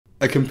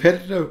A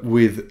competitor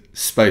with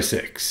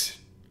SpaceX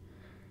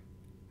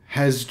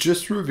has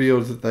just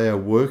revealed that they are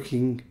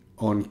working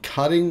on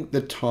cutting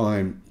the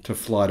time to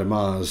fly to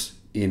Mars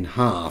in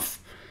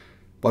half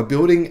by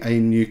building a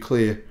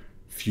nuclear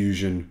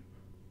fusion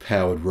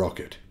powered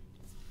rocket.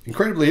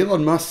 Incredibly,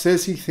 Elon Musk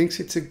says he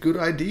thinks it's a good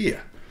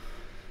idea.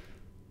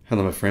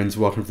 Hello my friends,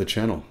 welcome to the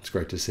channel. It's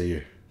great to see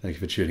you. Thank you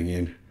for tuning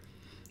in.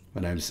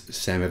 My name's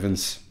Sam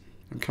Evans.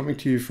 I'm coming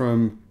to you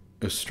from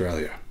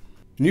Australia.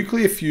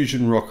 Nuclear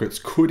fusion rockets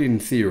could, in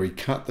theory,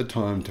 cut the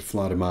time to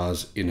fly to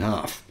Mars in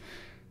half.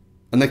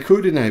 And they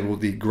could enable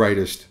the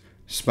greatest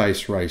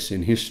space race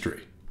in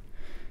history.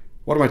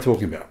 What am I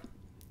talking about?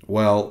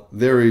 Well,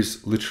 there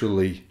is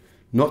literally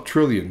not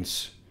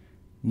trillions,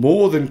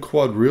 more than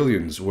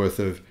quadrillions worth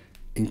of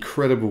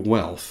incredible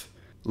wealth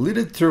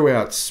littered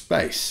throughout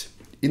space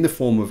in the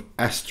form of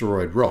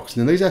asteroid rocks.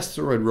 Now, these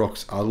asteroid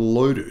rocks are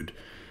loaded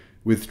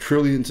with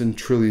trillions and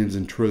trillions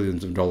and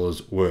trillions of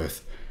dollars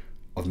worth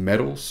of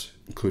metals,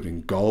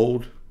 including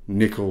gold,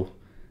 nickel,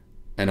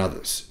 and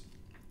others.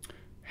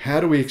 How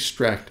do we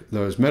extract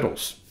those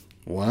metals?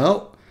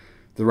 Well,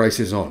 the race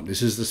is on.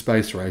 This is the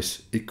space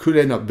race. It could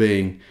end up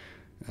being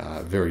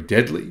very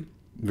deadly,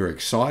 very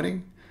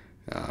exciting,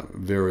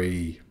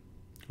 very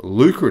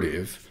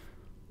lucrative,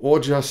 or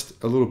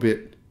just a little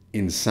bit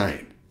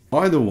insane.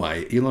 Either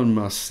way, Elon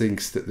Musk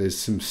thinks that there's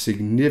some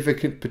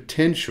significant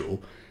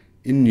potential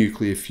in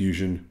nuclear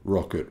fusion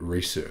rocket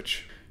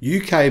research.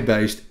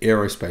 UK-based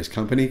aerospace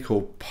company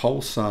called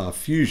Pulsar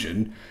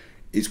Fusion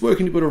is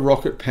working to build a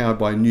rocket powered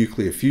by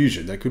nuclear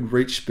fusion that could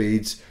reach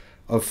speeds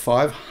of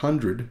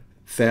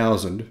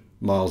 500,000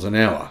 miles an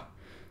hour.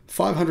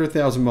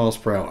 500,000 miles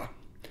per hour.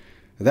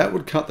 That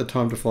would cut the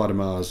time to fly to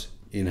Mars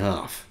in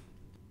half.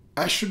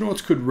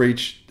 Astronauts could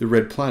reach the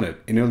red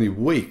planet in only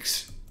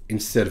weeks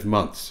instead of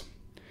months.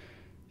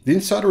 The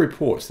insider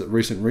reports that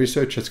recent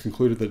research has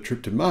concluded that a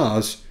trip to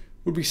Mars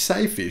would be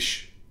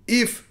safe-ish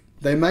if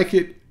they make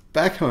it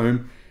back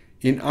home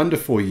in under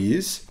 4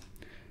 years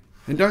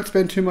and don't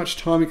spend too much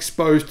time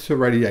exposed to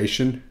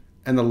radiation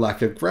and the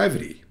lack of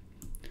gravity.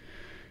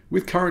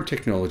 With current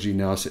technology,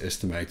 NASA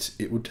estimates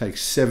it would take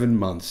 7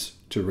 months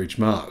to reach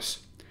Mars.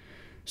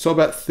 So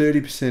about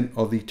 30%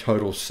 of the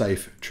total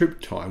safe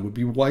trip time would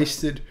be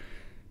wasted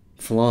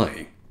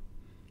flying.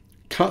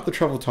 Cut the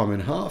travel time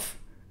in half,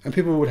 and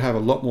people would have a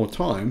lot more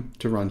time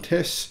to run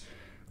tests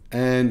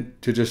and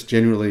to just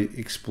generally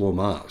explore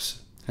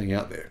Mars, hang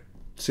out there,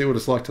 see what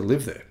it's like to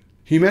live there.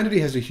 Humanity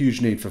has a huge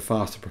need for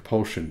faster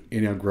propulsion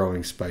in our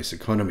growing space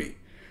economy,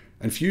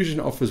 and fusion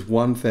offers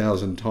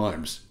 1,000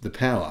 times the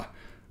power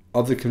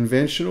of the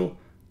conventional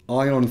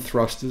ion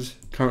thrusters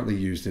currently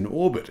used in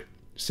orbit,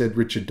 said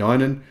Richard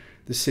Dinan,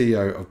 the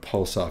CEO of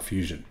Pulsar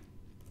Fusion.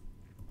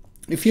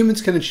 If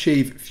humans can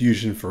achieve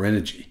fusion for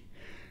energy,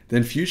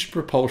 then fusion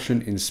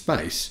propulsion in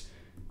space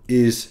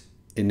is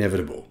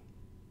inevitable.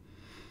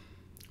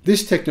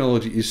 This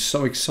technology is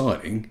so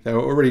exciting, they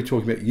were already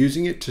talking about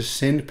using it to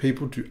send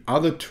people to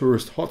other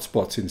tourist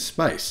hotspots in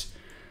space,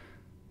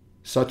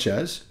 such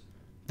as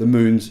the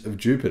moons of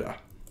Jupiter.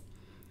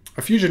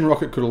 A fusion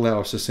rocket could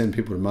allow us to send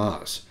people to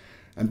Mars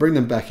and bring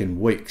them back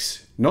in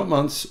weeks, not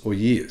months or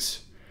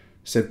years,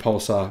 said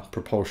Pulsar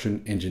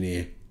propulsion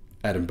engineer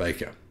Adam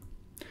Baker.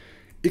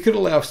 It could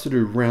allow us to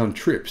do round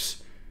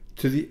trips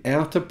to the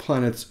outer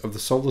planets of the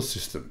solar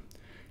system,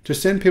 to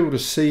send people to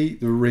see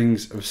the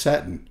rings of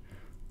Saturn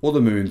or the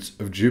moons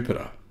of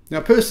Jupiter. Now,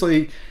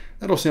 personally,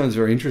 that all sounds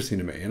very interesting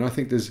to me, and I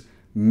think there's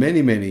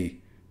many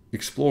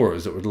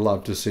explorers that would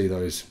love to see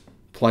those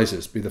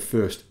places, be the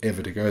first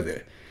ever to go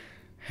there.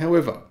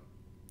 However,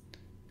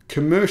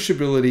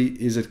 commerciality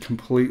is a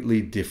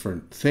completely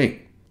different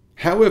thing.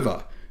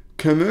 However,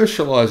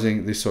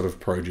 commercializing this sort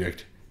of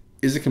project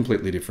is a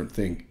completely different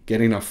thing.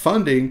 Getting enough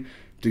funding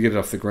to get it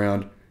off the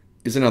ground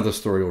is another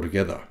story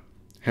altogether.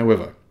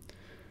 However,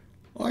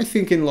 I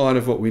think in light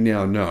of what we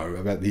now know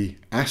about the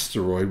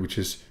asteroid which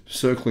is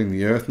circling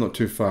the Earth not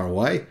too far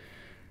away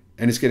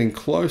and is getting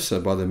closer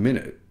by the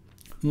minute,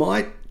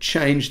 might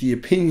change the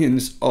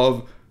opinions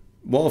of,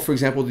 well, for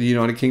example, the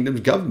United Kingdom's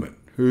government,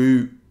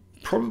 who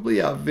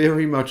probably are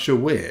very much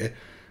aware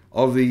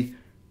of the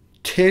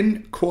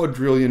 $10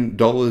 quadrillion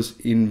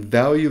in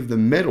value of the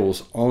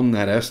metals on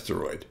that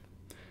asteroid.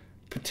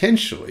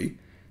 Potentially,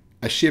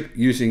 a ship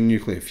using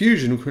nuclear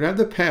fusion could have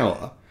the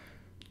power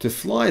to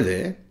fly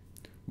there,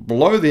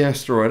 blow the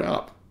asteroid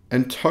up,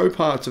 and tow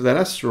parts of that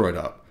asteroid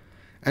up,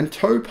 and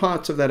tow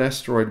parts of that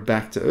asteroid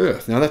back to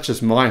Earth. Now, that's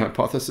just my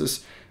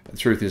hypothesis. The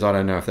truth is, I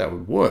don't know if that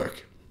would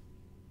work.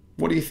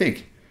 What do you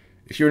think?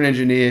 If you're an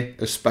engineer,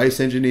 a space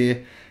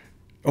engineer,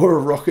 or a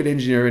rocket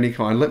engineer of any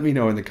kind, let me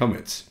know in the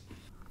comments.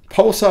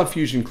 Pulsar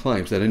Fusion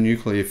claims that a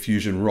nuclear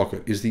fusion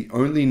rocket is the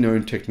only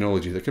known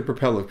technology that could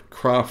propel a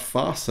craft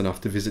fast enough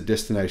to visit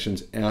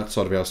destinations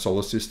outside of our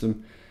solar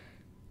system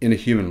in a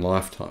human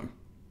lifetime.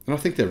 And I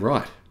think they're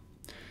right.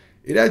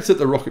 It adds that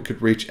the rocket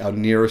could reach our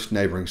nearest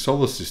neighbouring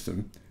solar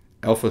system,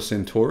 Alpha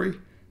Centauri,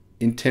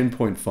 in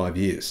 10.5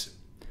 years.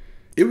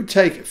 It would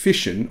take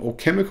fission or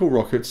chemical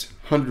rockets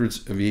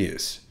hundreds of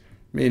years,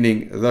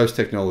 meaning those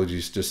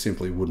technologies just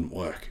simply wouldn't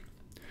work.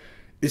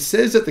 It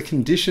says that the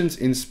conditions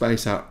in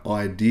space are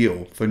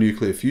ideal for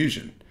nuclear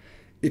fusion.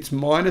 It's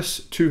minus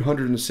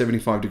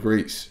 275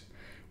 degrees,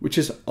 which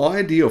is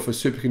ideal for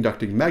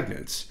superconducting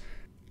magnets,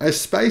 as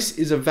space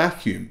is a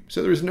vacuum,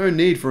 so there is no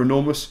need for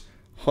enormous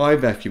high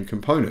vacuum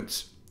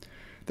components.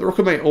 The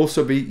rocket may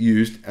also be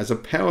used as a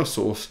power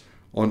source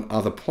on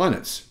other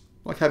planets,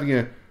 like having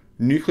a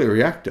nuclear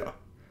reactor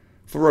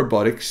for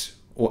robotics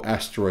or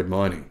asteroid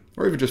mining,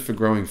 or even just for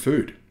growing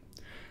food.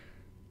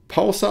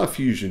 Pulsar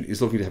Fusion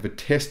is looking to have a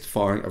test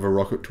firing of a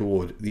rocket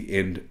toward the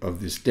end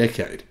of this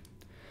decade.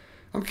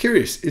 I'm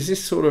curious, is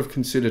this sort of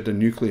considered a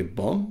nuclear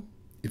bomb?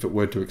 If it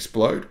were to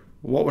explode,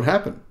 what would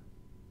happen?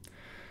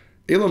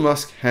 Elon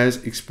Musk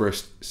has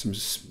expressed some,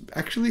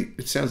 actually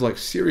it sounds like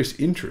serious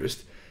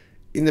interest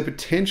in the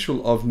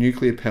potential of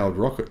nuclear-powered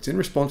rockets in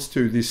response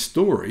to this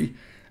story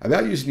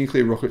about using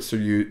nuclear rockets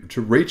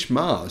to reach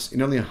Mars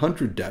in only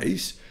 100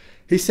 days.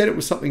 He said it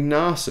was something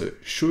NASA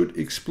should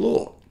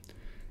explore,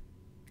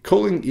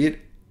 calling it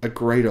a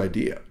great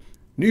idea.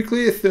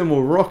 Nuclear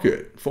thermal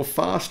rocket for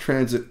fast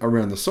transit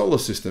around the solar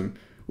system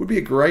would be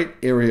a great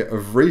area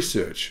of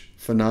research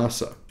for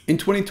NASA. In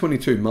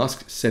 2022,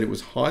 Musk said it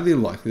was highly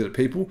likely that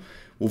people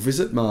will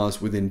visit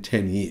Mars within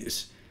 10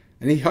 years,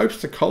 and he hopes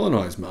to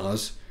colonize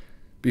Mars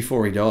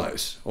before he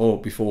dies,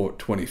 or before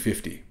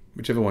 2050,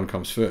 whichever one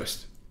comes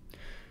first.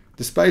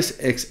 The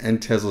SpaceX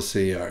and Tesla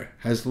CEO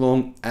has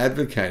long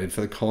advocated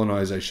for the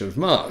colonization of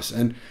Mars,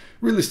 and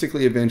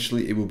realistically,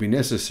 eventually it will be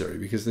necessary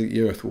because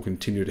the Earth will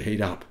continue to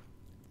heat up.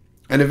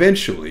 And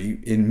eventually,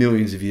 in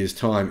millions of years'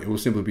 time, it will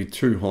simply be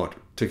too hot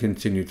to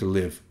continue to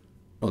live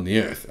on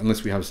the Earth,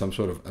 unless we have some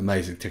sort of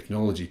amazing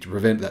technology to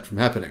prevent that from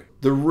happening.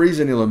 The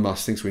reason Elon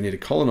Musk thinks we need to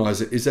colonize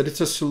it is that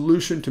it's a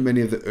solution to many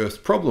of the Earth's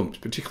problems,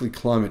 particularly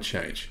climate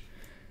change.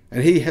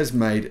 And he has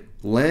made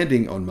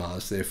landing on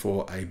Mars,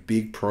 therefore, a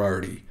big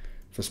priority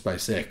for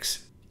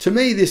SpaceX. To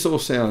me, this all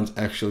sounds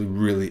actually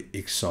really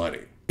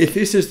exciting. If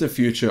this is the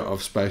future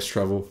of space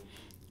travel,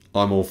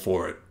 I'm all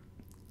for it.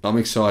 I'm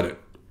excited.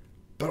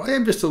 But I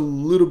am just a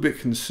little bit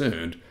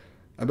concerned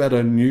about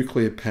a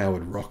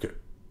nuclear-powered rocket.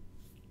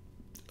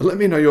 Let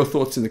me know your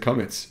thoughts in the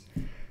comments.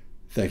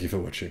 Thank you for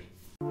watching.